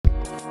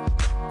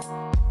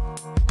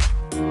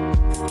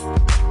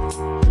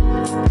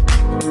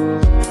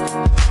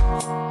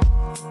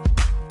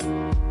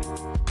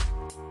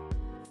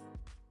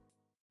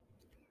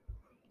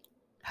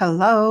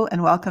Hello,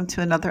 and welcome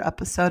to another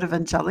episode of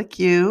Angelic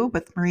You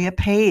with Maria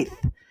Paith.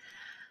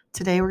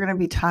 Today, we're going to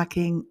be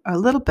talking a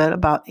little bit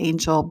about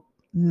angel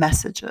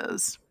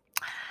messages.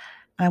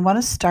 I want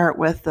to start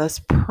with this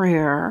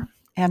prayer,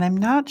 and I'm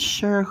not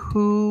sure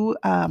who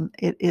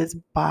it is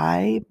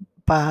by,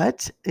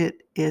 but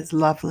it is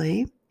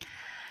lovely.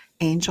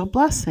 Angel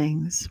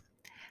blessings.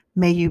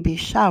 May you be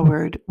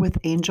showered with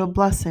angel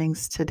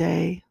blessings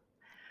today.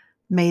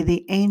 May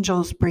the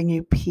angels bring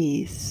you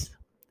peace,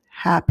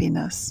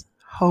 happiness,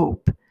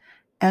 hope,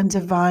 and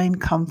divine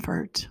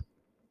comfort.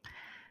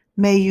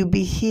 May you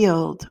be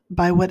healed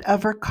by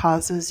whatever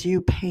causes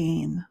you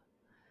pain.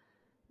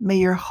 May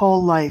your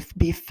whole life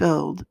be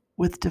filled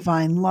with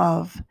divine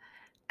love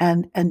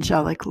and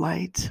angelic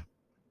light.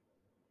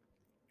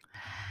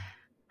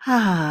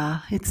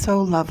 It's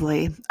so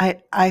lovely.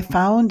 I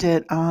found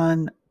it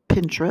on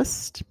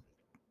Pinterest,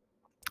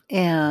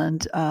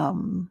 and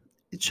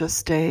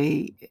actually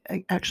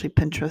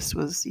Pinterest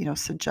was,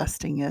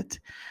 suggesting it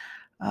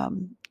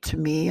to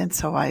me. And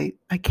so I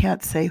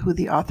can't say who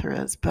the author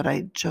is, but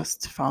I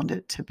just found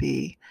it to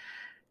be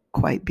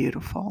quite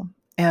beautiful.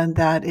 And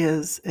that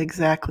is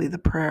exactly the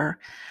prayer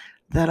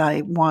that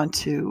I want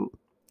to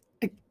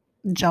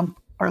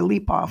jump or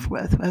leap off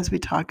with as we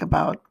talk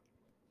about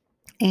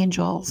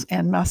angels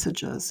and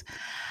messages.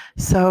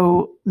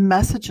 So,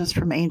 messages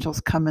from angels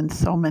come in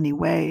so many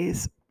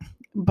ways,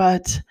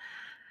 but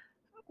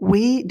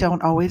we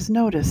don't always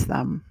notice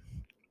them,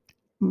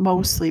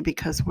 mostly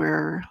because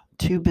we're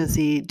too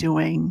busy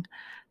doing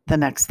the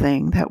next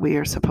thing that we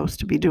are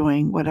supposed to be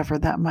doing, whatever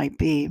that might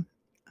be.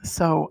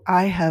 So,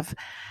 I have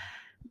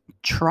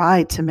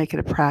tried to make it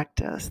a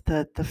practice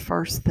that the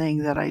first thing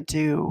that I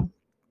do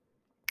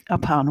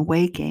upon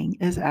waking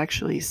is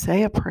actually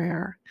say a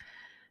prayer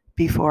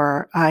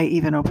before I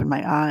even open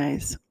my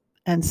eyes.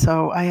 And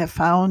so I have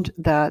found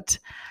that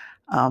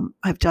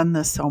I've done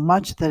this so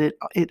much that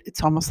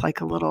it's almost like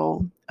a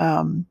little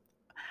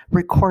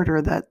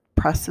recorder that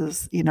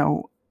presses,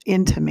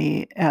 into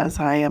me as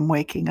I am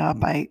waking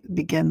up. I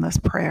begin this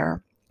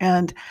prayer.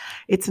 And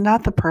it's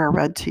not the prayer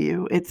read to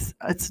you. It's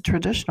a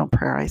traditional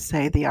prayer. I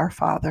say the Our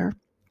Father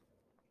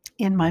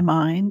in my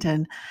mind,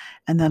 and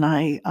then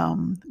I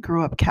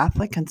grew up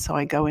Catholic, and so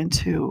I go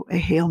into a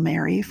Hail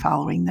Mary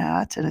following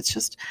that, and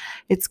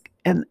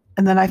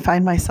and then I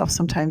find myself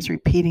sometimes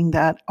repeating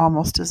that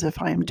almost as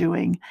if I am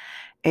doing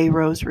a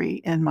rosary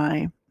in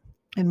my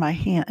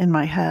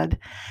head.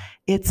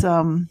 It's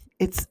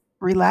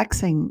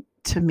relaxing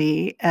to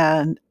me,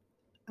 and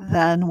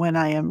then when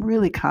I am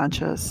really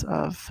conscious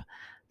of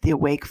the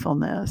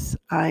awakefulness,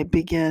 I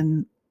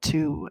begin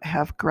to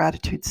have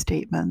gratitude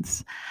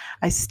statements.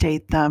 I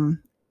state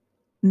them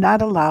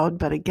not aloud,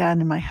 but again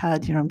in my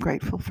head. I'm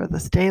grateful for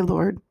this day,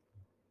 Lord,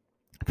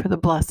 for the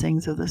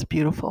blessings of this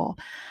beautiful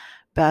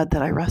bed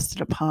that I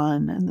rested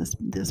upon, and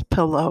this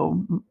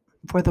pillow,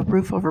 for the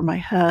roof over my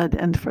head,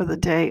 and for the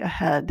day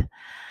ahead.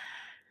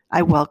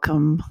 I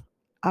welcome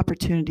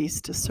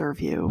opportunities to serve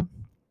you.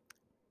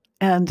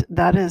 And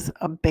that is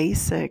a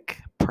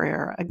basic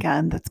prayer,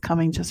 again, that's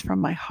coming just from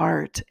my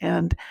heart.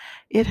 And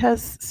it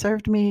has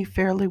served me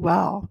fairly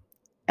well.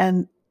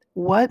 And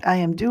what I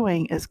am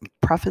doing is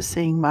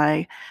prefacing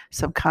my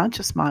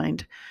subconscious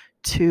mind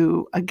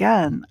to,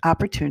 again,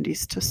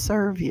 opportunities to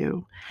serve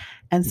you.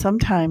 And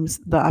sometimes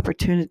the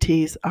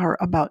opportunities are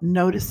about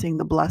noticing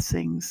the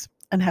blessings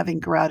and having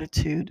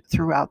gratitude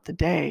throughout the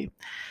day.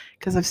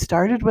 Because I've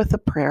started with a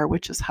prayer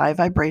which is high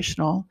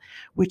vibrational,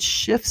 which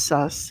shifts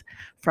us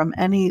from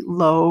any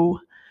low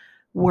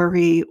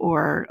worry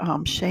or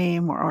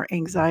shame or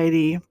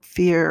anxiety,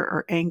 fear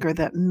or anger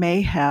that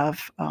may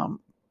have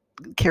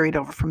carried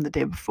over from the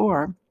day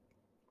before.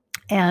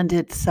 And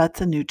it sets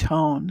a new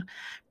tone.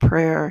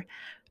 Prayer,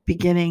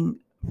 beginning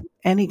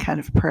any kind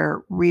of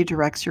prayer,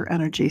 redirects your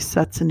energy,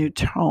 sets a new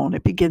tone.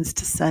 It begins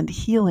to send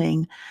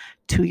healing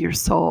to your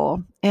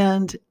soul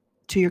and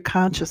to your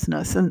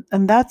consciousness.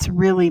 And that's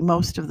really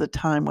most of the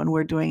time when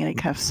we're doing any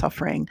kind of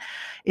suffering.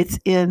 It's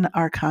in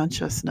our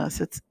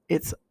consciousness.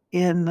 It's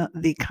in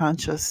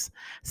the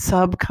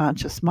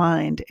subconscious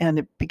mind, and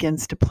it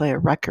begins to play a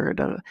record,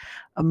 a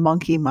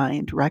monkey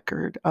mind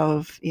record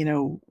of,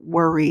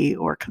 worry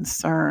or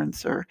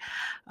concerns or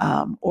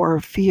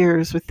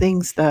fears or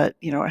things that,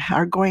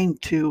 are going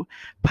to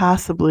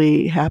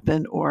possibly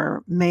happen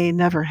or may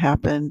never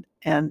happen.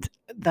 And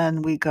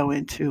then we go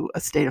into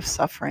a state of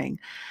suffering.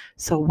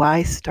 So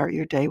why start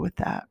your day with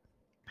that?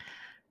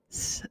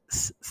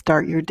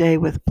 Start your day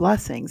with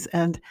blessings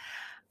and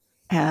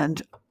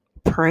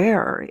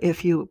prayer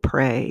if you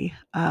pray.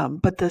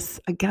 But this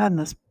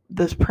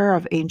prayer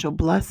of angel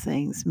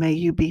blessings, may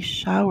you be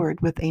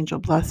showered with angel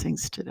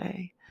blessings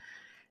today.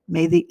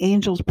 May the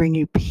angels bring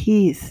you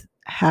peace,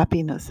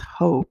 happiness,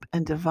 hope,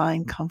 and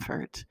divine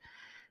comfort.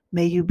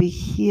 May you be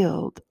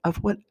healed of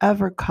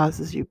whatever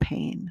causes you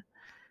pain.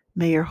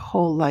 May your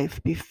whole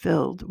life be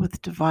filled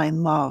with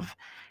divine love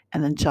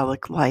and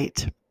angelic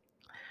light.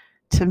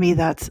 To me,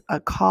 that's a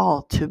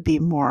call to be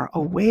more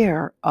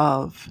aware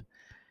of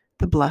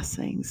the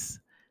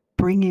blessings.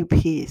 Bring you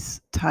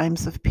peace,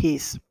 times of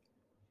peace.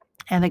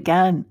 And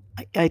again,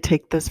 I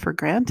take this for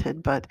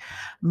granted, but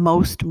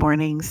most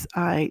mornings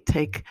I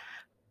take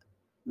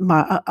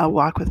a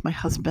walk with my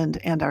husband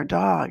and our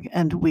dog,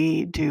 and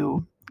we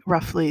do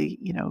roughly,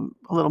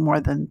 a little more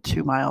than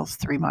 2 miles,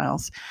 3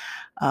 miles,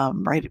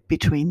 right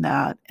between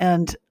that.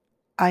 And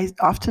I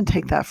often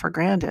take that for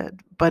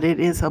granted, but it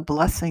is a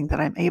blessing that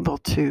I'm able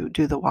to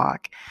do the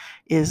walk.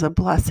 It is a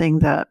blessing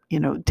that,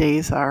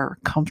 days are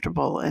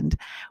comfortable, and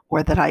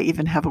or that I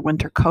even have a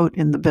winter coat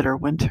in the bitter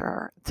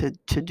winter to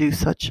do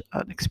such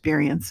an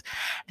experience,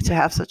 to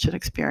have such an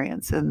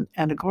experience, and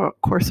of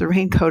course a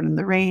raincoat in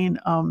the rain,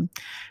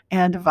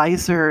 and a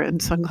visor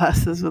and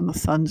sunglasses when the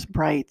sun's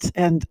bright,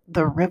 and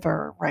the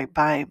river right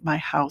by my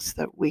house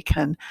that we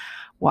can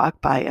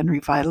walk by and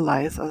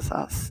revitalizes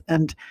us.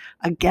 And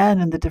again,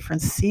 in the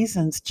different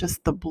seasons,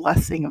 just the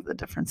blessing of the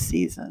different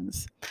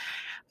seasons.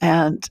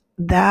 And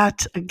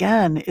that,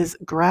 again, is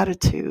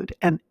gratitude.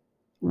 And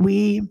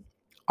we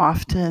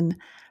often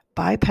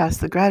bypass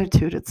the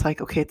gratitude. It's like,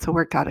 okay, it's a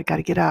workout. I got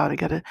to get out. I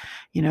got to,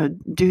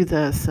 do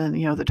this. And,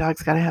 the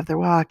dog's got to have their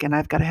walk, and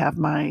I've got to have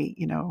my,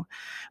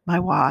 my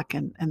walk.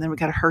 And then we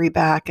got to hurry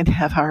back and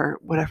have our,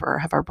 whatever,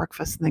 have our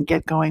breakfast and then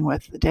get going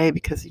with the day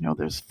because,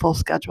 there's full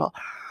schedule.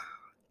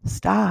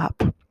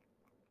 Stop.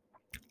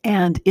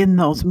 And in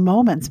those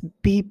moments,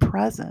 be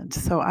present.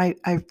 So I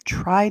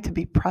try to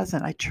be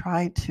present. I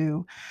try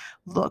to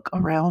look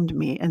around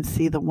me and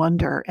see the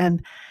wonder.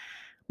 And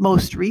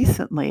most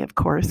recently, of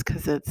course,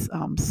 because it's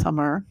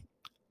summer,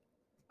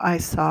 I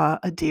saw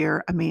a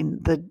deer. I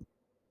mean,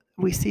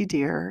 we see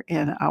deer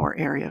in our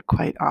area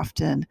quite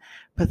often,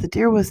 but the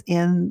deer was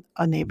in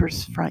a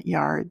neighbor's front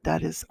yard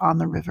that is on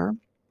the river,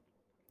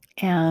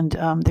 and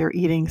they're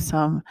eating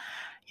some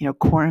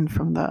corn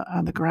from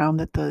on the ground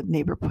that the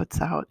neighbor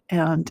puts out,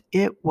 and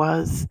it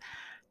was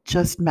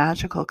just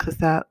magical because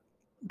that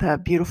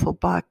beautiful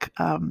buck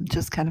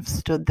just kind of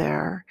stood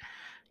there,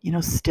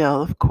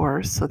 still, of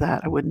course, so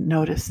that I wouldn't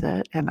notice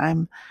it. And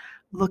I'm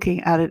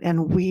looking at it,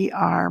 and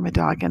my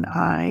dog and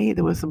I.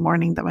 There was a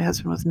morning that my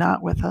husband was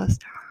not with us,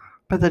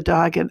 but the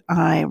dog and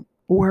I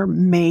were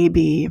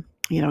maybe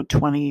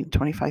 20,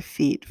 25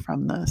 feet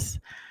from this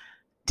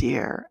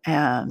deer,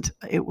 and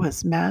it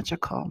was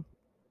magical.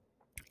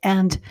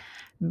 And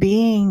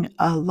being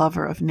a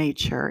lover of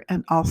nature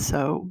and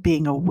also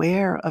being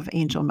aware of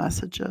angel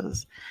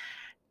messages,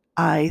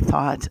 I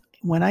thought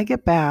when I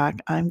get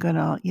back, I'm going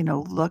to,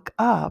 look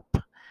up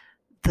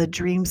the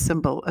dream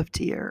symbol of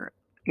deer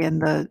in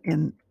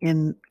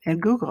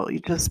Google. You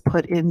just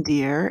put in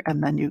deer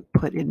and then you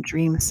put in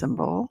dream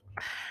symbol,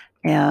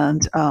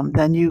 and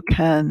then you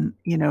can,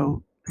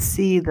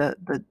 see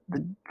the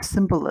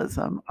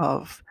symbolism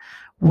of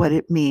what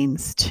it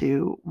means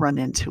to run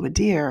into a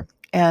deer.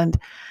 And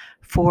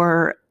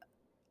for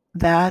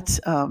that,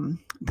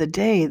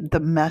 the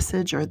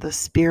message, or the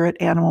spirit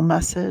animal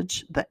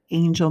message, the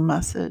angel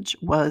message,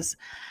 was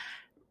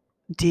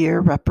deer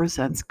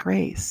represents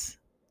grace,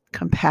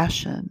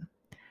 compassion,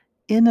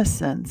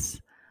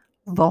 innocence,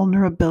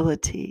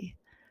 vulnerability,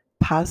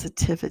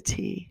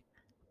 positivity,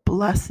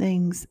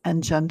 blessings,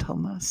 and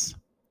gentleness.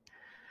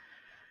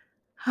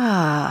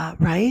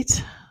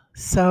 Right?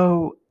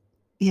 So,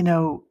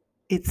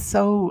 it's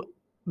so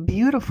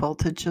beautiful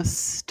to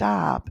just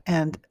stop,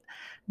 and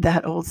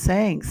that old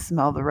saying,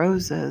 smell the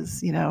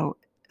roses,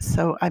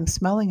 So I'm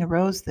smelling a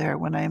rose there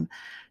when I'm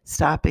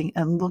stopping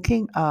and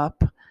looking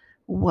up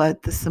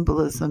what the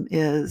symbolism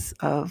is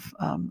of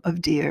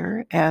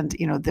deer. And,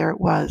 there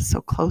it was,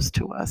 so close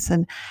to us.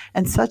 And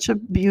such a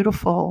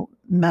beautiful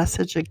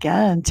message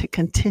again to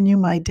continue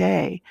my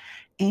day.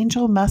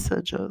 Angel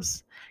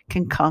messages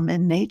can come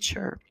in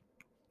nature.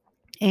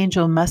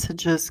 Angel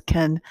messages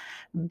can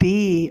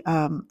be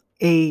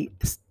a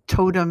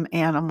totem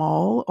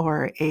animal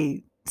or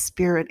a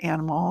spirit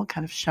animal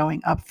kind of showing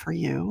up for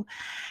you.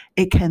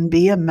 It can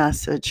be a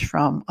message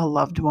from a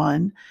loved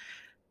one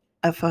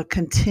of a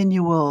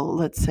continual,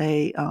 let's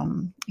say,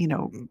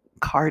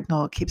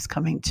 cardinal keeps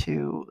coming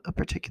to a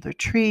particular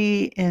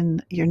tree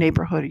in your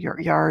neighborhood or your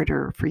yard,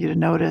 or for you to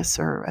notice,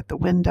 or at the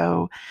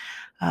window.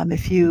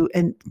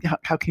 And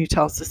how can you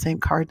tell it's the same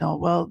cardinal?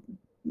 Well,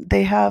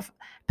 they have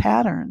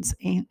patterns.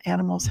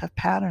 Animals have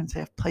patterns. They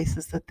have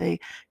places that they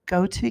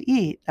go to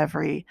eat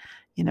every,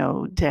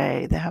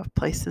 day. They have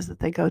places that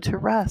they go to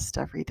rest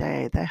every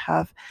day. They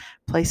have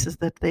places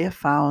that they have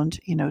found,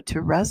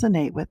 to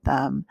resonate with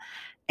them.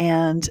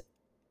 And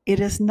it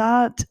is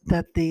not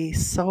that the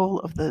soul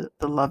of the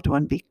loved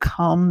one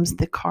becomes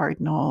the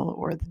cardinal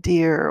or the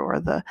deer or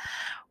the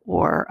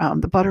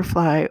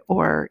butterfly,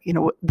 or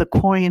the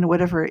coin,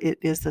 whatever it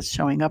is that's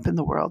showing up in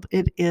the world.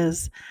 It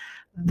is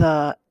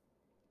the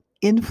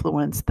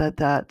influence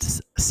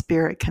that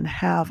spirit can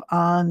have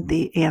on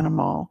the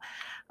animal.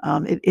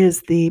 It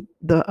is the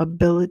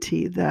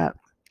ability that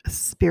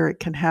spirit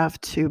can have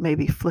to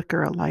maybe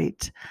flicker a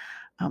light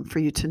for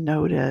you to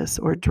notice,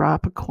 or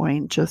drop a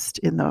coin just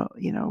in the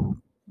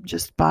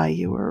just by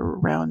you or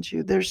around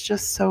you. There's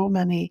just so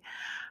many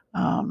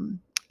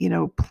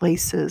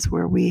places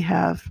where we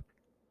have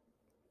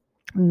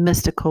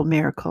mystical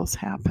miracles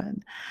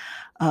happen.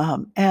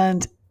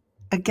 And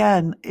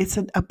again, it's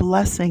a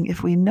blessing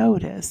if we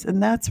notice.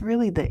 And that's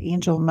really the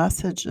angel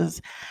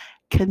messages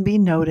can be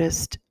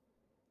noticed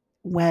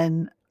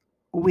when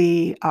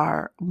we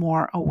are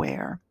more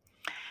aware.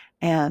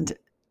 And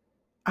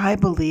I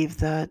believe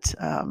that,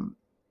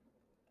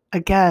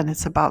 again,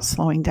 it's about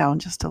slowing down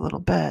just a little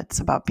bit. It's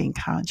about being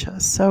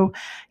conscious. So,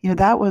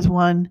 that was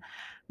one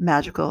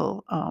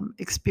magical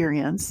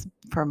experience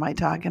for my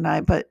dog and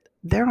I, but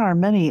there are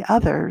many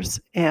others.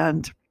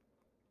 And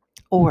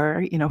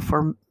or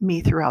for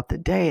me throughout the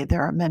day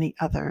there are many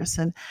others,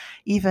 and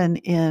even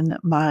in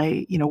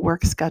my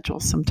work schedule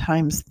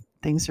sometimes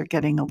things are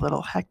getting a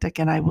little hectic,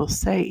 and I will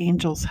say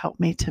angels help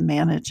me to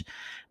manage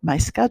my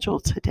schedule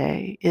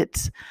today.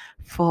 It's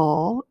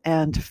full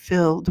and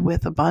filled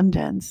with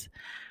abundance.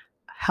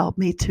 Help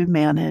me to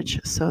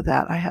manage so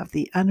that I have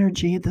the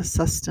energy, the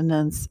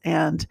sustenance,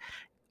 and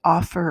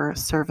offer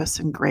service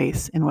and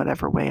grace in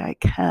whatever way I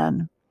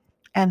can,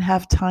 and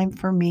have time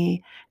for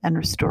me and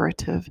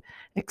restorative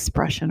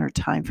expression or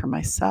time for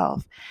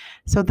myself.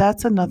 So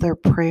that's another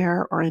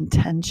prayer or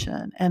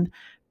intention. And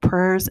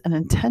prayers and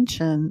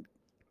intention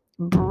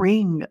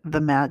bring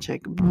the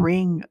magic,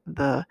 bring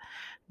the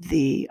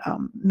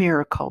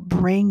miracle,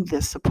 bring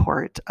the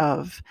support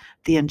of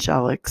the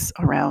angelics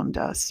around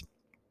us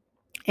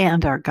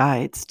and our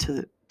guides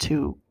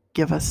to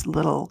give us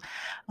little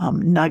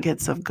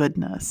nuggets of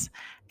goodness.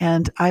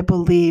 And I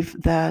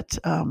believe that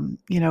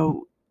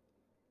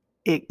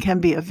it can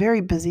be a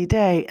very busy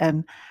day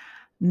and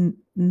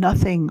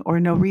nothing or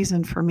no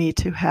reason for me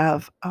to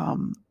have a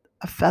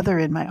feather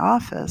in my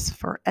office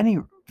for any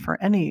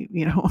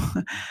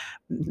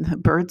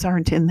birds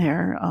aren't in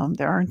there,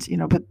 there aren't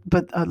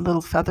but a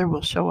little feather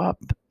will show up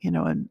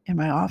in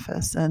my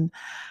office, and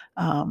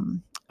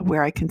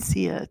where I can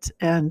see it,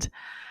 and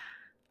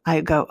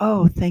I go,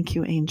 oh, thank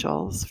you,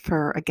 angels,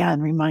 for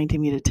again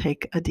reminding me to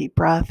take a deep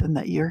breath and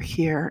that you're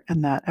here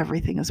and that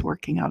everything is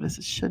working out as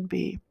it should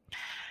be.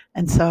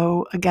 And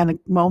so, again, a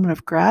moment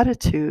of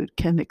gratitude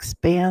can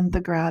expand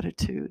the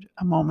gratitude.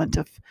 A moment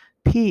of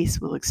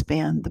peace will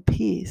expand the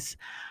peace.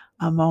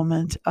 A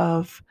moment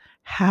of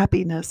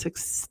happiness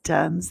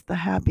extends the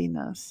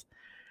happiness.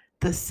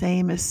 The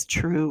same is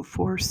true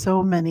for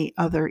so many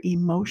other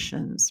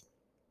emotions.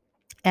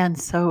 And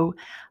so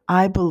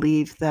I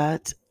believe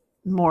that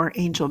more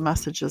angel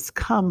messages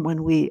come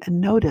when we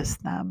notice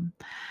them.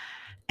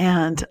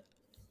 And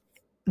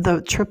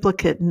the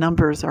triplicate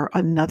numbers are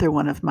another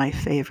one of my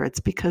favorites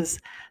because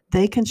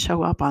they can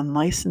show up on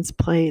license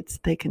plates.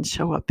 They can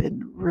show up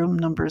in room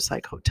numbers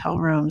like hotel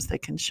rooms. They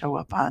can show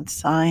up on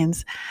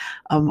signs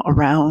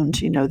around,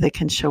 they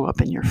can show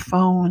up in your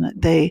phone.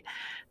 They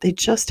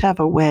just have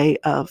a way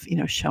of,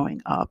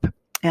 showing up.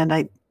 And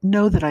I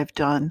know that I've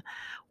done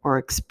or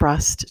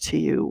expressed to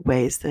you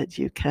ways that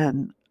you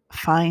can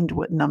find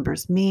what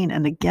numbers mean.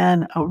 And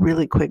again, a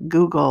really quick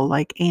Google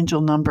like angel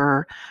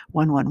number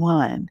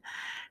 111.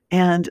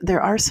 And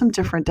there are some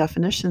different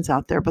definitions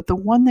out there, but the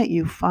one that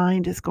you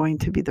find is going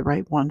to be the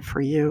right one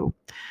for you.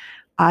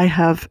 I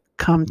have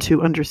come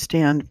to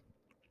understand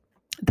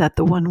that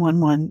the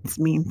 111s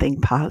mean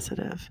think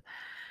positive,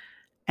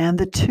 and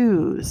the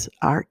 2s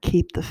are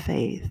keep the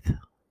faith,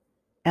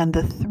 and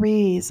the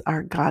 3s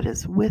are God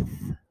is with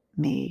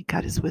me,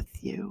 God is with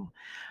you.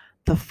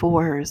 The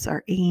 4s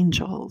are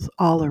angels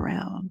all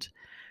around.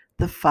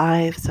 The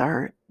 5s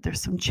are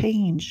there's some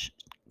change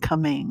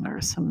coming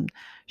or some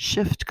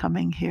shift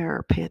coming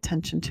here. Pay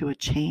attention to a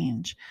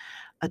change,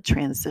 a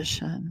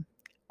transition,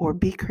 or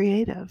be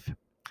creative.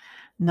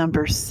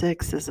 Number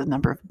 6 is a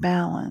number of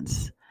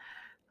balance.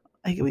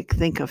 We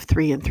think of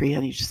 3 and 3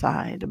 on each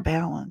side, a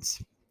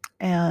balance,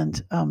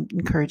 and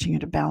encouraging you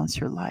to balance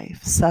your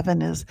life.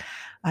 7 is,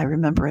 I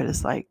remember it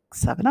as like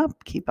 7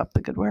 up, keep up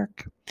the good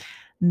work.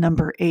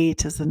 Number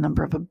 8 is a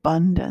number of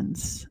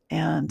abundance,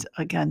 and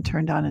again,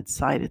 turned on its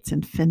side, it's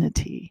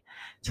infinity.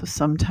 So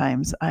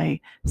sometimes I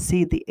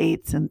see the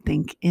 8s and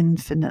think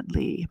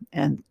infinitely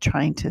and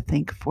trying to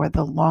think for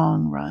the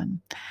long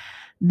run.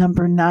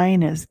 Number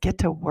 9 is get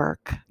to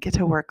work,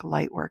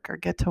 light worker,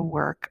 get to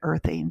work,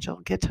 earth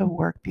angel, get to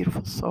work,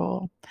 beautiful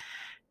soul.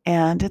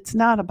 And it's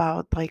not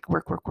about like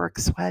work,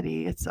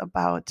 sweaty. It's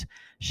about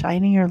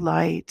shining your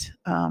light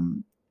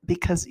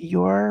because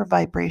your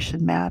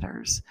vibration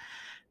matters,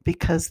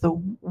 because the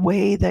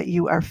way that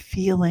you are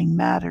feeling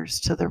matters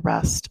to the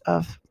rest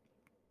of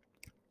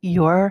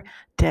your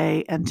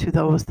day and to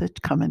those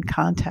that come in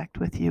contact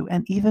with you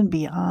and even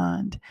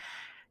beyond.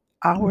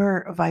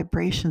 Our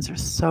vibrations are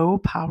so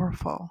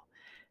powerful.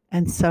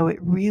 And so it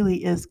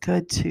really is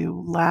good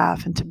to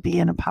laugh and to be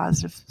in a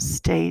positive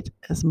state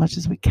as much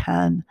as we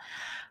can.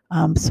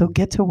 So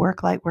get to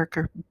work, light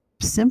worker,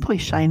 simply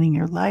shining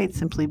your light,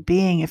 simply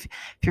being. If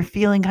you're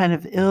feeling kind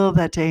of ill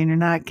that day and you're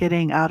not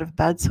getting out of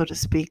bed, so to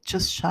speak,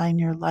 just shine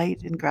your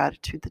light in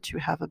gratitude that you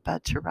have a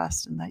bed to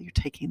rest and that you're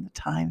taking the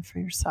time for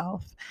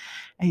yourself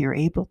and you're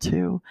able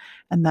to,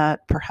 and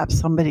that perhaps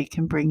somebody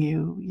can bring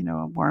you,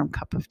 a warm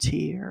cup of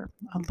tea or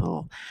a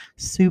little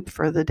soup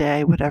for the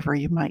day, whatever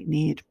you might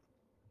need,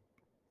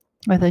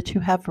 or that you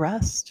have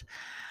rest.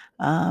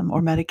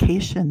 or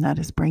medication that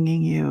is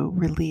bringing you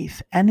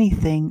relief.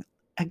 Anything,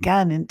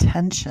 again,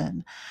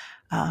 intention.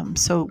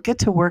 So get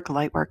to work,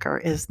 light worker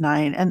is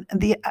 9, and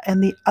the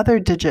other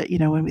digit,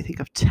 when we think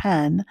of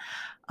 10,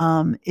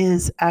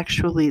 is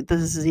actually the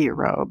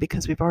 0,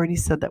 because we've already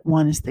said that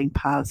 1 is think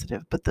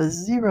positive, but the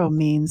 0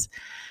 means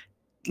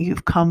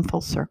you've come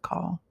full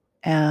circle.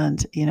 And,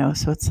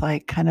 so it's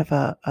like kind of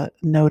a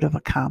note of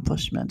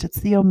accomplishment. It's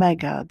the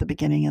omega, the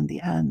beginning and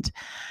the end.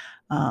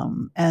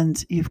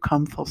 And you've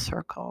come full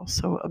circle.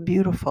 So a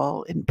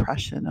beautiful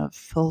impression of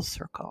full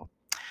circle.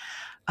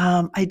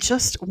 I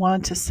just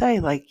want to say,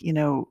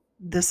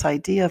 this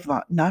idea of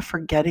not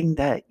forgetting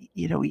that,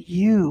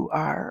 you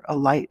are a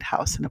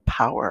lighthouse and a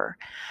power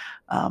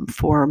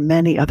for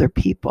many other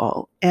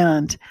people.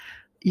 And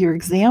your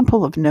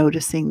example of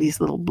noticing these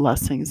little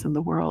blessings in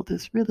the world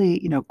is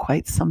really,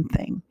 quite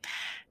something.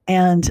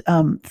 And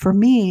for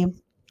me,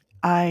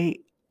 I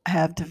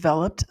have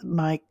developed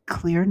my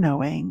clear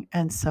knowing.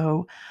 And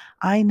so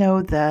I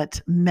know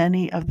that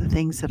many of the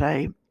things that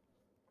I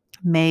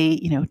may,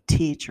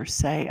 teach or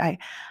say,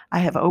 I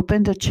have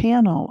opened a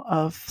channel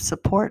of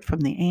support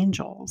from the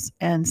angels.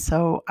 And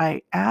so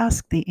I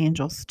ask the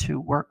angels to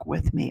work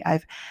with me.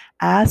 I've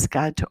asked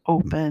God to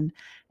open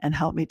and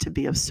help me to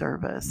be of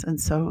service. And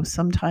so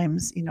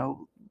sometimes,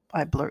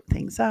 I blurt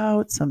things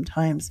out.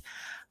 Sometimes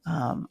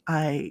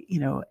I,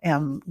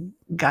 am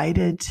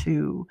guided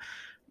to,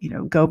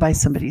 go by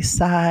somebody's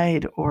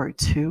side, or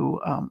to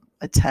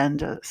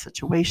attend a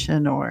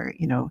situation, or,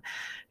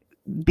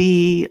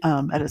 be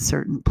at a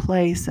certain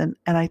place. And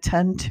I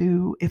tend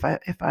to, if I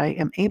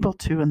am able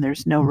to, and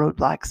there's no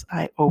roadblocks,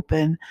 I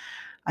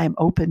am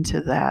open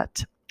to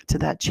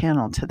that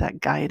channel, to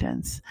that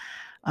guidance.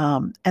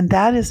 And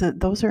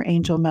those are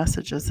angel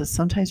messages, that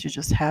sometimes you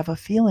just have a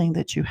feeling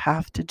that you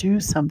have to do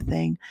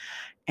something.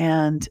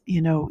 And,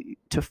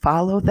 to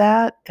follow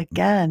that,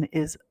 again,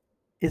 is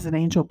an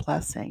angel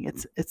blessing.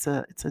 It's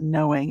a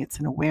knowing, it's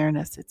an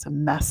awareness, it's a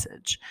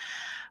message,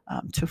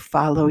 to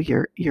follow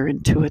your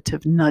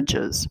intuitive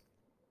nudges.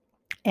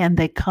 And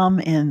they come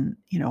in,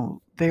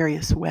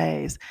 various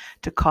ways.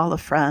 To call a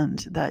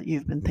friend that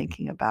you've been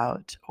thinking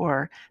about,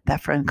 or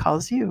that friend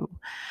calls you.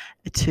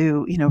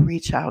 To,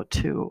 reach out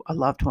to a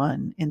loved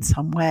one in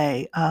some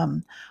way,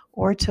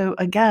 or to,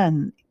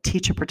 again,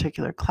 teach a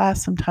particular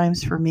class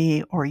sometimes for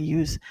me, or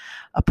use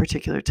a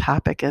particular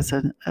topic as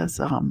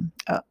on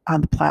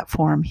the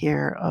platform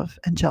here of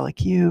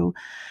Angelic You.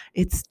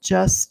 It's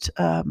just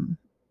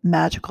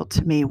magical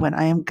to me when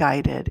I am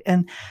guided.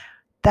 And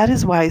that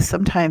is why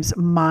sometimes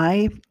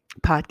my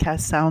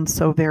podcast sounds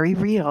so very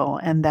real,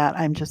 and that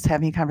I'm just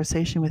having a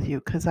conversation with you,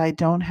 because I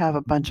don't have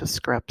a bunch of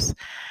scripts.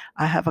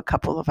 I have a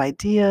couple of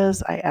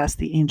ideas. I ask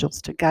the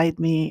angels to guide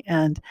me,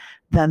 and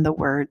then the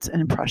words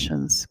and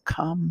impressions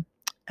come.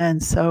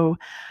 And so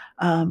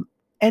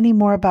any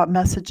more about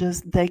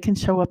messages, they can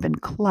show up in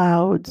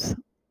clouds.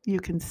 You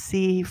can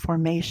see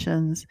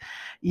formations.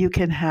 You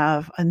can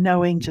have a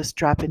knowing just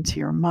drop into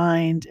your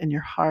mind and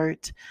your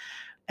heart.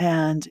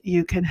 And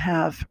you can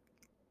have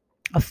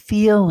a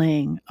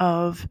feeling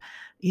of,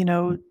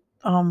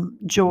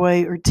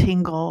 joy or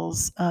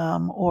tingles,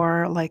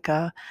 or like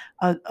a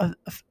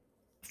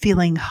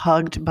feeling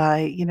hugged by,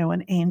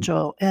 an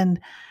angel. And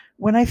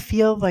when I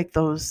feel like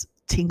those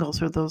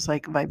tingles, or those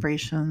like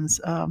vibrations,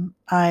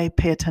 I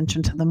pay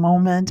attention to the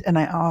moment, and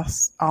I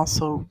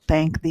also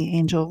thank the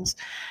angels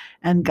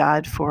and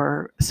God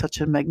for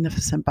such a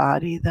magnificent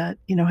body that,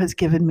 has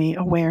given me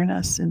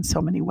awareness in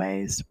so many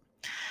ways.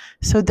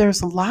 So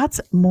there's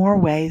lots more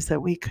ways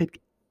that we could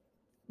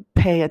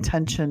pay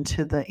attention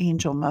to the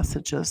angel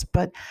messages,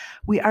 but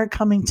we are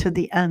coming to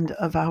the end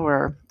of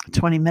our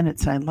 20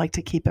 minutes, and I'd like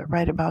to keep it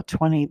right about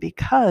 20,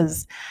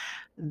 because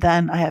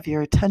then I have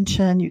your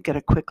attention, you get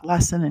a quick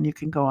lesson, and you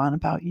can go on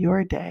about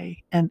your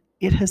day. And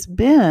it has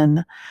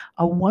been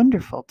a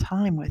wonderful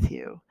time with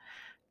you.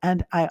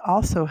 And I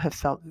also have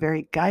felt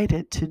very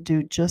guided to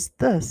do just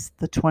this,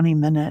 the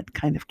 20-minute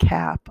kind of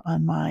cap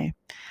on my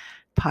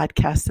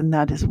podcast. And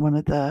that is one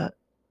of the,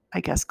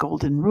 I guess,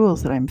 golden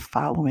rules that I'm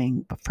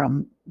following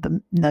from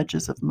the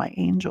nudges of my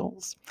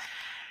angels.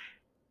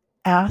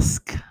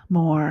 Ask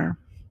more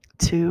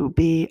to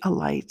be a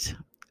light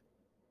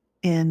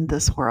in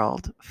this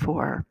world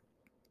for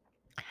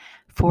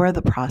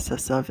the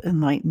process of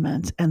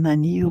enlightenment, and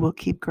then you will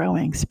keep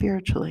growing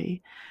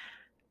spiritually.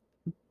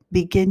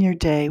 Begin your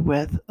day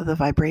with the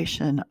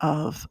vibration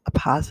of a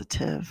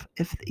positive,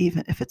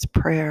 even if it's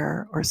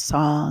prayer or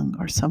song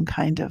or some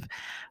kind of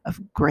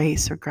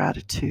grace or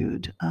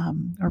gratitude,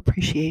 or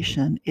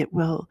appreciation. It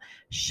will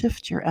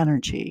shift your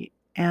energy.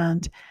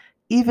 And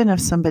even if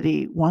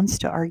somebody wants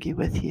to argue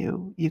with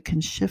you, you can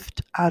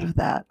shift out of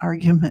that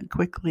argument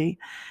quickly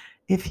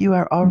if you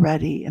are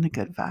already in a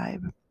good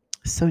vibe.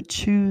 So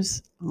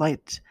choose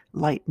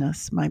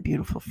lightness, my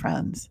beautiful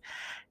friends.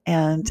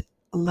 And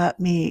let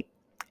me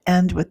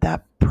end with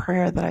that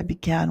prayer that I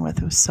began with.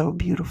 It was so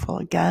beautiful.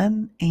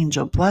 Again,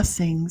 angel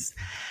blessings.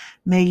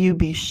 May you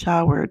be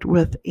showered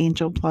with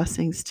angel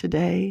blessings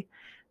today.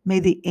 May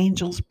the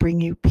angels bring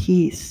you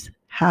peace,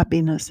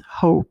 happiness,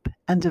 hope,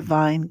 and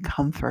divine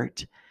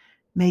comfort.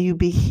 May you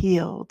be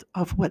healed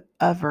of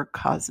whatever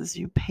causes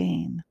you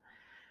pain.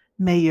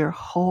 May your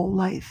whole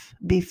life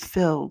be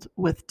filled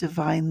with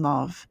divine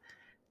love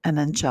and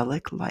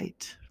angelic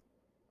light.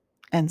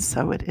 And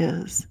so it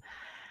is.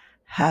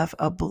 Have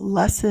a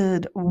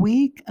blessed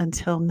week.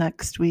 Until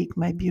next week,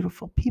 my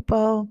beautiful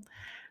people.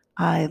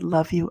 I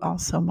love you all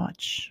so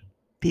much.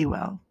 Be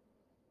well.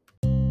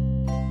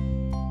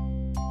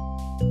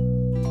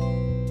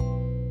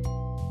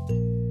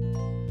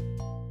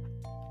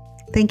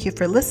 Thank you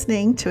for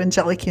listening to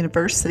Angelic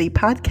University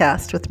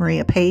podcast with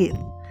Maria Paith.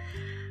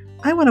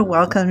 I want to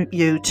welcome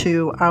you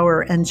to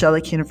our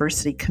Angelic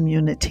University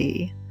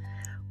community,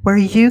 where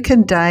you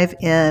can dive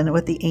in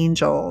with the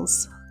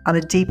angels on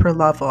a deeper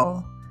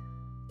level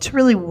to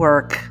really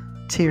work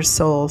to your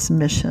soul's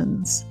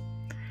missions.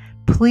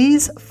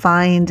 Please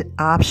find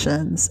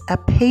options at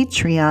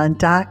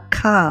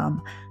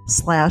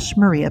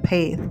patreon.com/Maria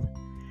Paith.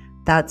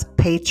 That's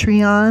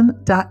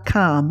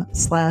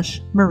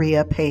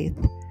patreon.com/Maria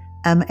Paith.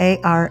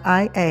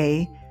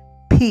 MARIAPETH.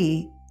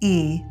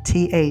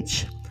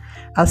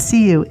 I'll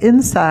see you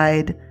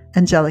inside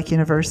Angelic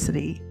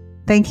University.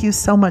 Thank you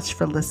so much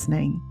for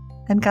listening,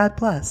 and God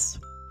bless.